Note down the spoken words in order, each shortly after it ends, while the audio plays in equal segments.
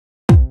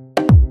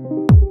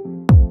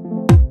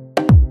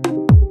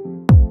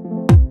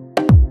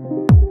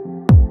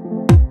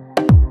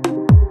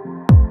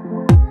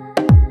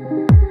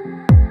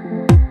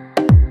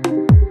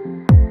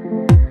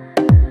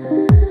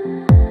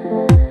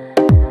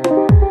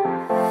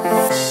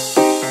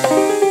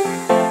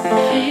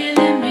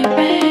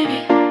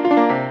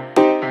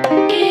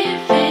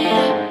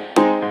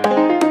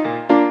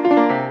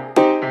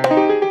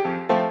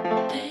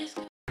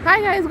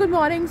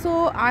morning. So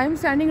I'm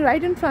standing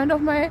right in front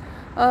of my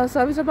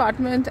service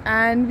apartment,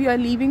 and we are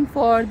leaving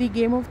for the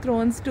Game of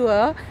Thrones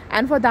tour,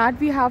 and for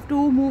that we have to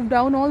move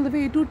down all the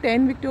way to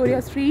 10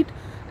 Victoria Street,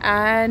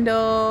 and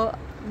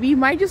we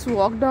might just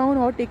walk down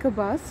or take a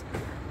bus.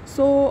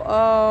 So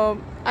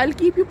I'll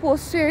keep you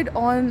posted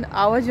on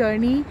our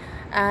journey,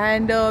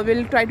 and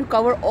we'll try to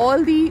cover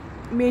all the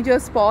major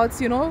spots,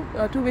 you know,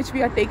 to which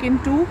we are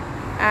taken to,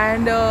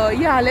 and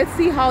yeah, let's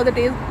see how the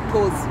day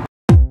goes.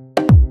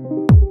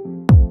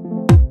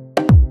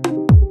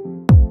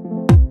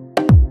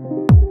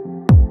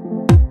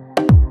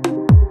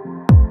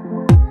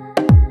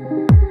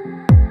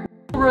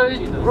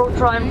 Road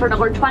round for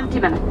another 20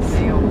 minutes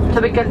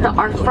till we get to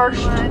our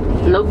first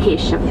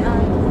location.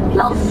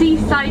 Little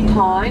seaside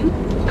town,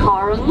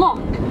 Carron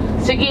Lock.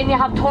 So again, you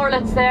have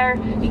toilets there,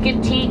 you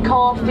get tea,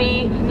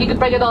 coffee, you can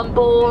bring it on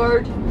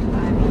board.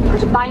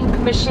 There's a bank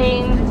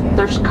machine,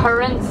 there's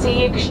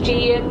currency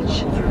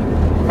exchange.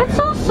 It's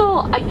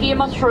also a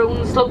Game of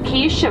Thrones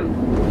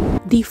location.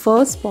 The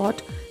first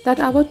spot that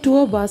our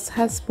tour bus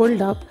has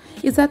pulled up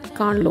is at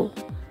Carnlow,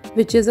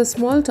 which is a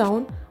small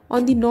town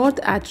on the North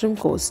Antrim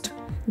coast.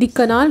 The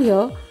canal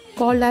here,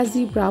 called as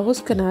the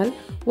Bravos Canal,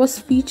 was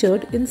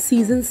featured in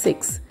season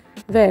 6,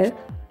 where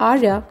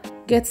Arya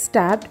gets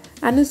stabbed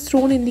and is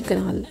thrown in the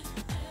canal.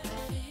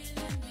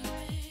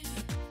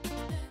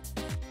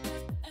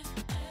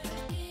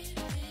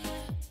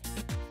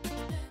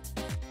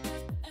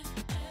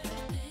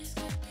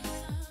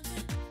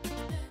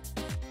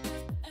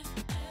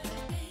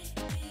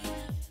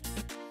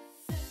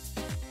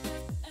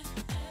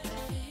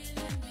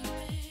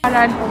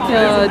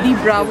 At the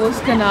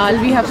Bravos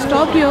Canal, we have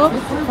stopped here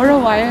for a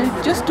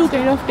while just to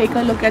kind of take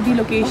a look at the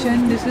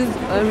location. This is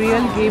a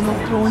real Game of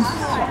Thrones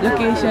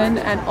location,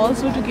 and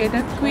also to get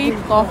a quick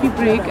coffee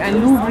break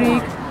and loo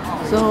break.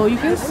 So you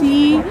can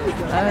see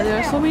there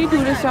are so many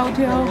tourists out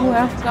here who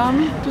have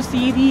come to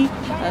see the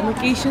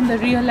location, the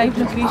real life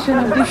location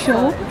of the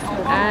show,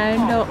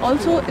 and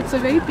also it's a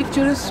very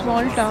picturesque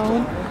small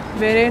town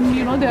wherein,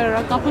 you know, there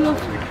are a couple of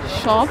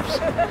shops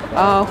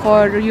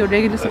for your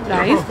regular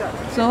supplies.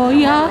 So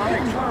yeah,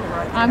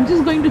 I'm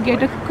just going to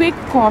get a quick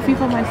coffee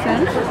for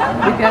myself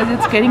because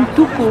it's getting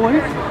too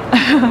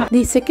cold.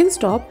 The second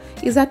stop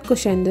is at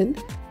Cushendon,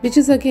 which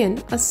is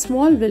again a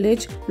small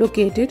village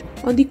located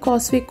on the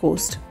Causeway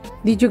coast.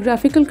 The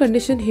geographical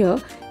condition here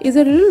is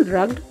a little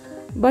rugged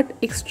but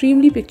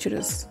extremely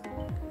picturesque.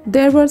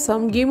 There were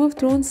some Game of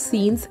Thrones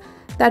scenes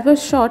that were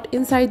shot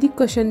inside the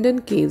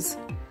Cushendon caves.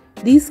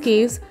 These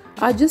caves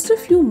are just a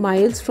few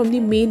miles from the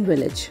main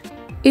village.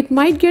 It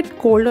might get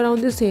cold around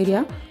this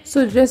area,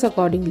 so dress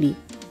accordingly.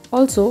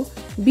 Also,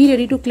 be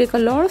ready to click a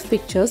lot of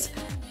pictures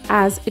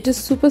as it is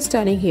super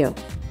stunning here.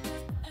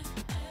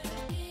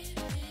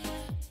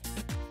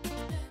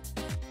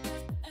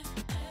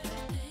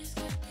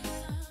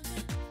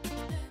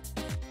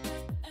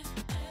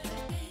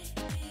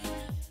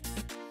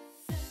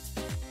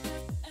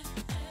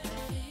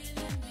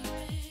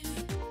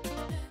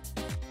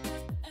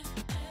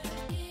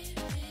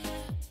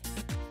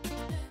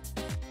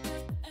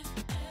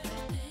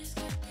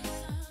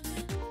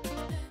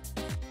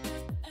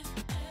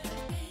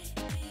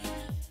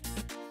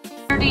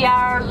 The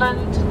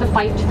Ireland to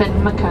fight Finn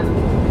McCool.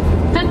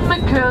 Finn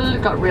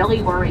McCool got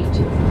really worried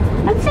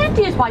and said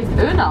to his wife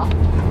Una,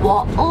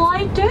 "What'll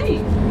I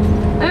do?"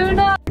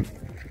 Una.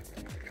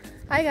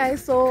 Hi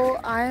guys, so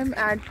I am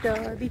at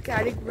the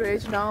Carrick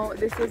Bridge now.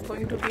 This is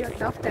going to be a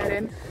tough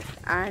terrain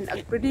and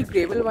a pretty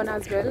gravel one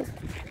as well.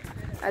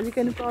 As you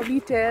can probably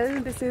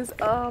tell, this is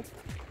a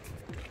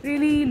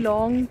really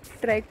long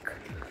trek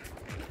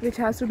which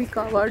has to be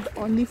covered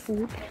on the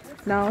foot.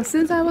 Now,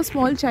 since I have a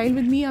small child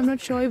with me, I'm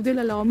not sure if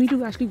they'll allow me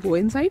to actually go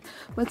inside,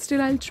 but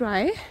still I'll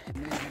try.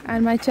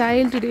 And my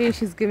child today,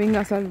 she's giving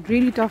us a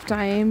really tough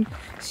time.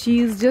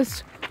 She's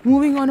just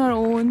moving on her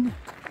own.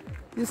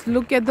 Just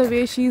look at the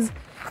way she's,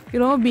 you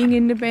know, being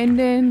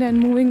independent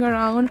and moving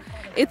around.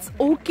 It's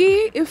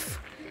okay if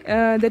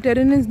the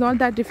terrain is not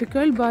that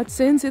difficult, but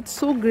since it's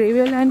so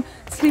gravel and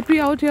slippery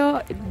out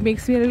here, it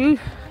makes me a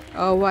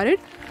little worried.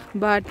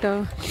 But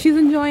she's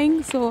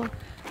enjoying, so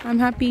I'm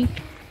happy.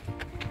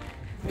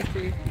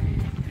 Okay.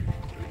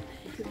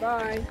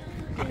 Bye.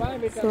 Bye,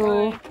 beta.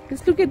 So Bye.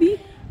 just look at the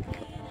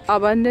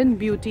abundant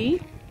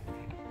beauty.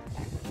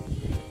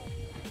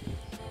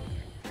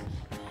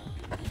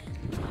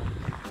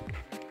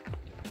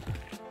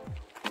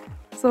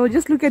 So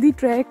just look at the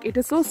trek. It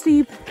is so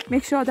steep.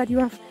 Make sure that you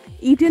have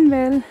eaten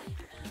well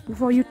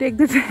before you take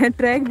the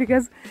trek,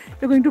 because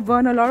you're going to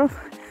burn a lot of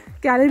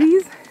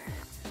calories,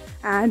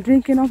 and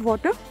drink enough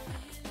water.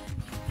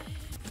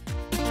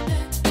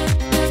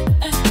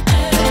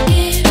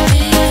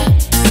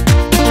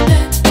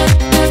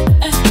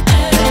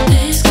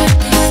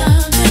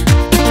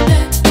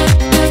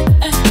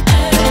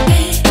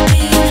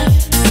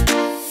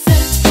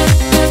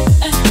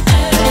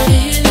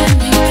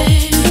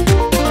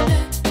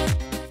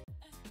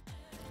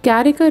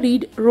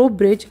 Carrick-a-Reid rope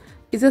bridge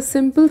is a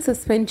simple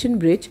suspension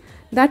bridge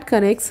that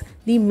connects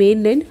the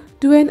mainland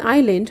to an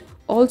island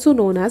also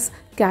known as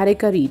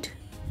Carrick-a-Reid.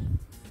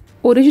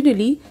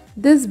 Originally,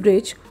 this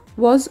bridge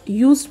was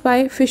used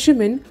by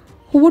fishermen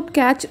who would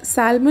catch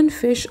salmon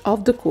fish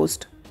off the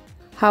coast.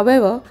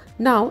 However,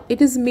 now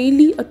it is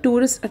mainly a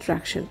tourist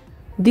attraction.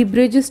 The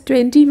bridge is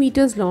 20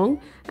 meters long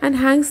and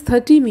hangs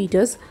 30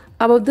 meters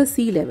above the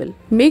sea level.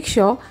 Make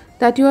sure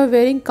that you are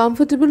wearing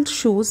comfortable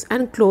shoes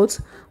and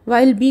clothes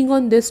while being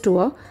on this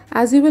tour,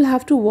 as you will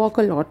have to walk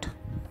a lot.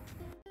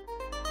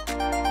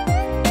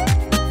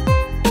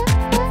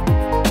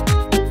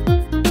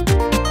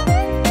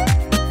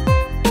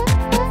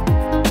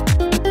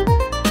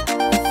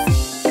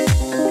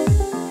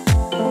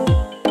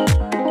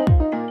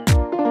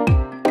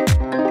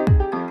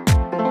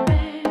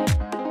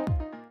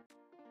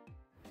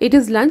 It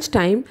is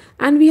lunchtime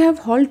and we have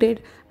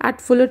halted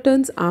at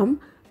Fullerton's Arm,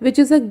 which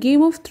is a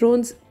Game of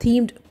Thrones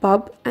themed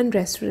pub and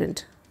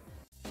restaurant.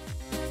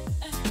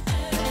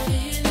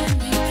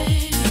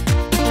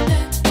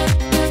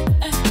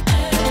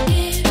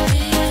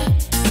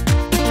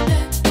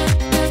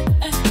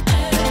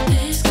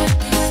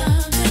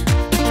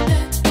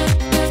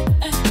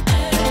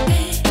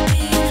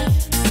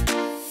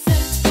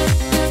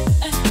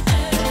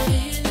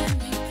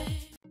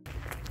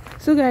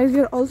 So guys, we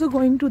are also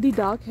going to the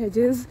dark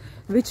hedges,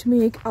 which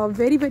make a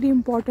very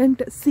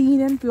important scene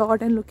and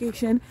plot and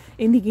location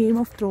in the Game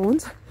of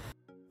Thrones.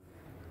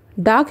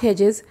 Dark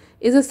hedges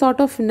is a sort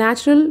of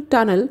natural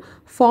tunnel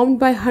formed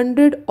by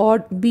 100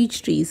 odd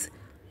beech trees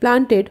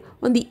planted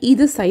on the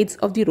either sides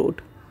of the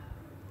road.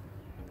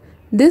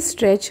 This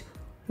stretch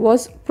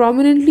was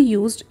prominently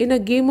used in a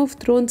Game of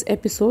Thrones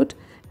episode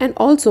and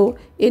also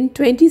in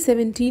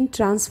 2017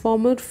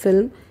 Transformer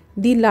film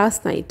The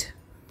Last Night.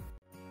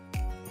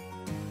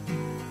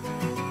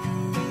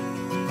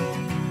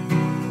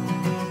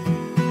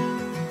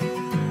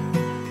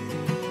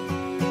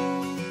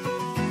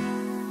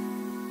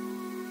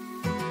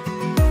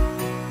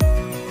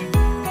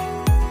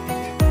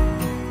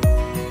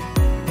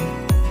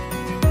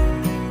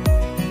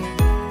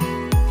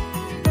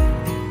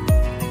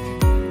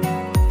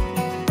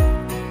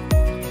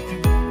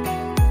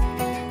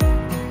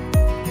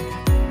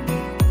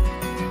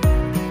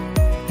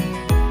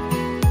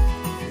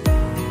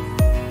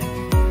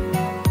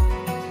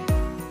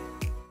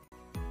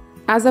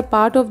 As a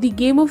part of the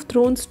Game of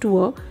Thrones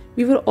tour,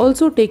 we were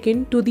also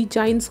taken to the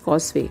Giant's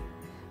Causeway.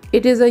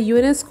 It is a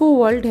UNESCO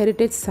World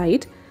Heritage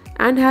Site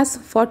and has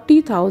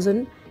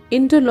 40,000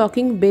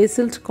 interlocking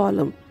basalt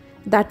columns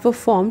that were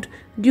formed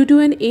due to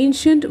an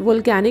ancient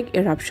volcanic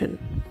eruption.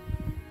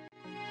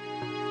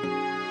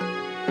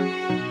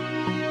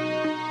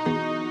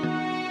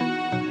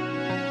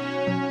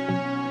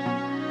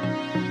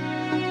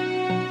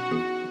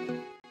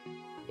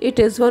 It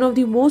is one of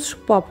the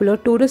most popular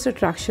tourist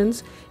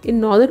attractions in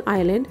Northern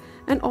Ireland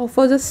and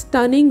offers a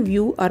stunning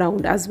view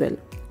around as well.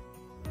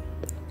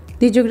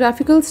 The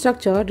geographical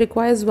structure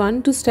requires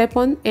one to step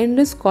on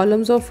endless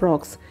columns of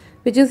rocks,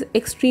 which is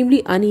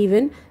extremely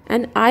uneven,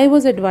 and I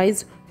was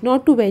advised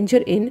not to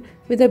venture in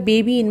with a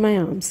baby in my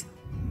arms.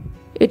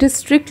 It is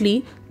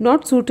strictly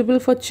not suitable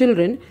for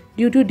children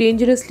due to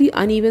dangerously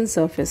uneven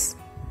surface.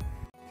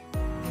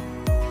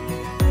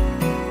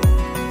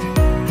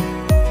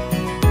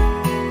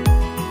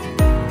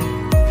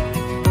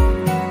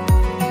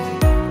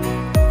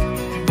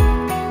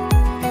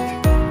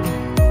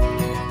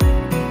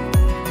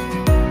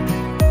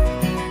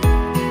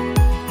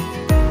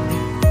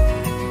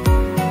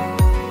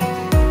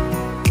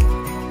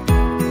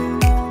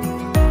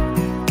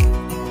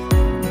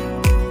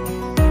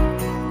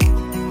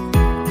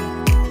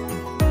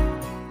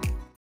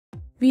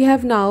 We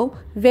have now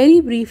very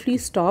briefly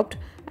stopped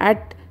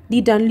at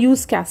the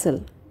Dunluce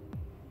Castle.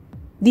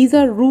 These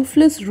are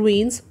roofless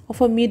ruins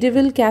of a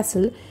medieval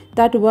castle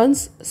that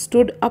once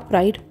stood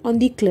upright on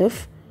the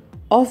cliff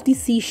of the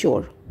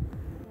seashore.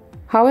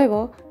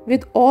 However,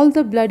 with all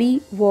the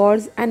bloody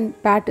wars and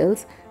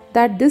battles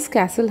that this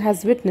castle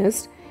has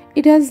witnessed,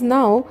 it has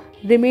now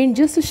remained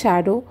just a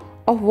shadow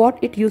of what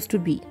it used to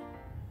be.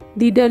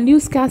 The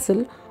Dunluce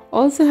Castle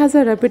also has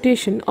a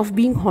reputation of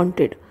being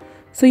haunted,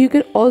 so you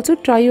can also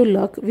try your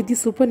luck with the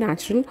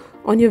supernatural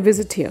on your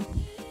visit here.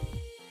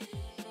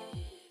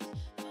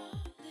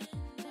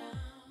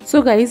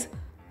 So guys,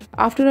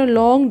 after a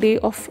long day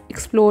of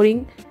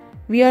exploring,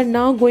 we are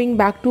now going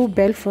back to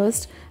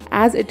Belfast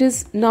as it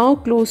is now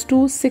close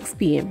to 6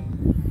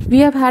 p.m. We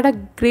have had a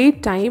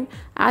great time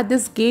at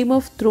this Game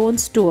of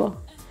Thrones tour.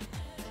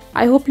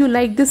 I hope you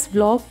liked this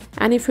vlog,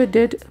 and if you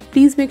did,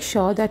 please make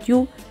sure that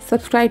you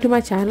subscribe to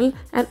my channel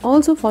and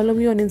also follow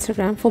me on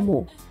Instagram for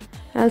more.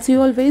 I'll see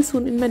you all very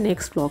soon in my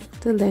next vlog.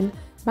 Till then,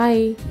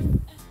 bye.